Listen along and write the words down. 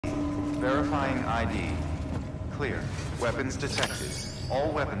Verifying ID. Clear. Weapons detected.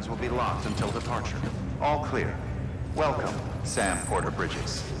 All weapons will be locked until departure. All clear. Welcome, Sam Porter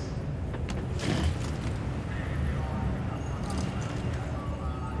Bridges.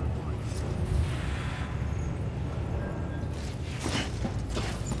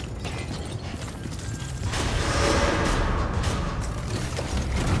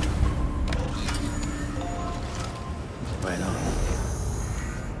 Right on.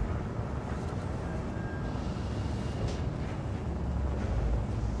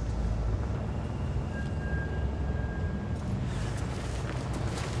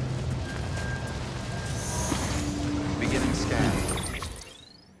 Beginning scan.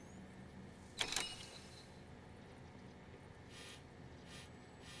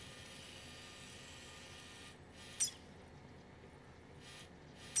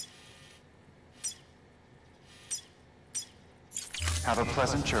 Have a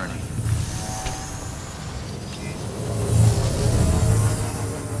pleasant journey.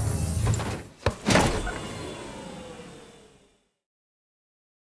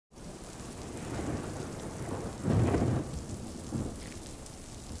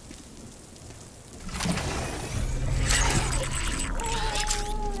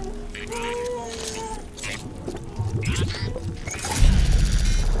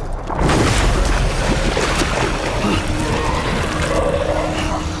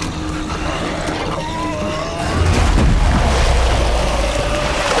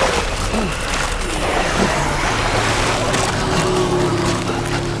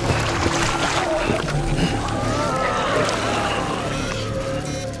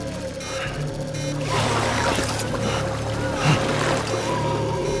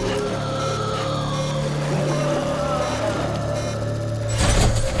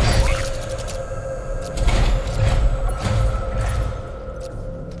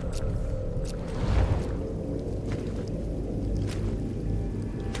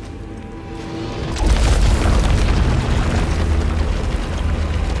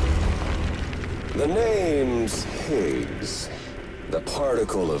 The name's Higgs, the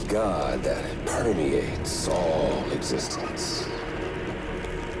particle of God that permeates all existence.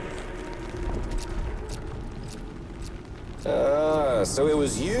 Ah, so it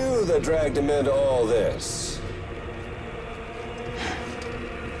was you that dragged him into all this.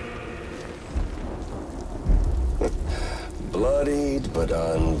 Bloodied but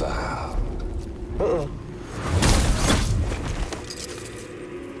unvowed.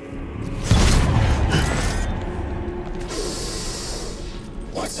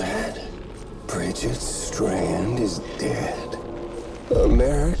 What's that? Bridget Strand is dead.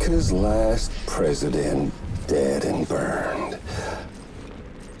 America's last president dead and burned.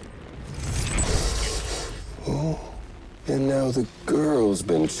 Oh, and now the girl's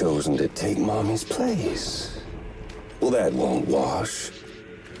been chosen to take Mommy's place. Well, that won't wash.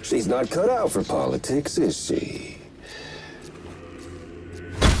 She's not cut out for politics, is she?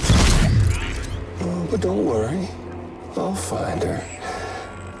 Oh, but don't worry. I'll find her.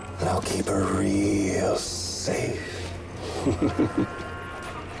 And I'll keep her real safe.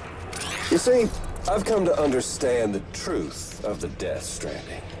 You see, I've come to understand the truth of the Death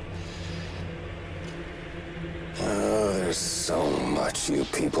Stranding. Oh, there's so much you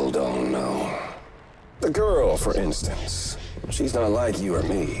people don't know. The girl, for instance, she's not like you or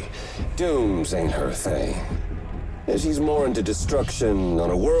me. Dooms ain't her thing. And she's more into destruction on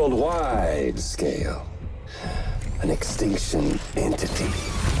a worldwide scale. An extinction entity.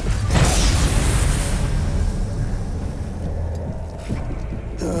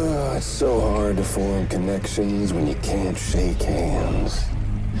 Oh, it's so hard to form connections when you can't shake hands.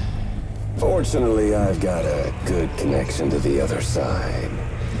 Fortunately, I've got a good connection to the other side.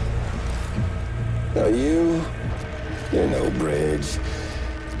 Now you're no bridge.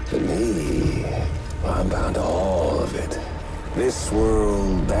 To me, I'm bound to all of it. This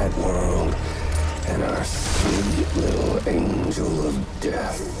world, that world, and our sweet little angel of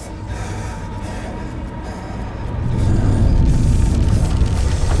death.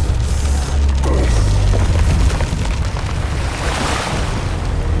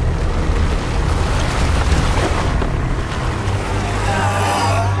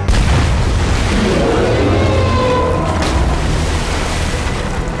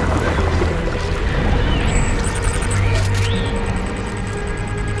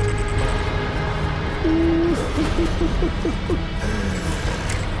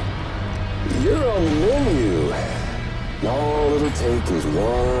 You're on the menu. All it'll take is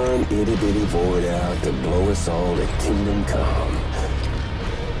one itty-bitty void out to blow us all to kingdom come.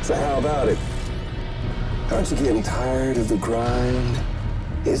 So how about it? Aren't you getting tired of the grind?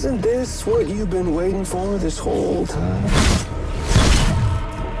 Isn't this what you've been waiting for this whole time?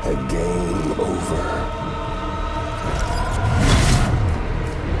 A game over.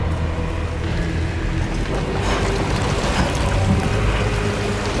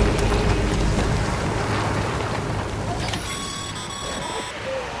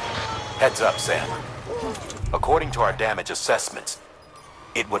 Heads up, Sam. According to our damage assessments,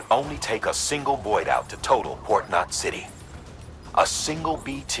 it would only take a single void out to total Port Knot City. A single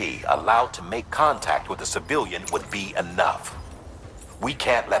BT allowed to make contact with a civilian would be enough. We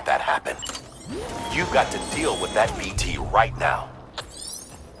can't let that happen. You've got to deal with that BT right now.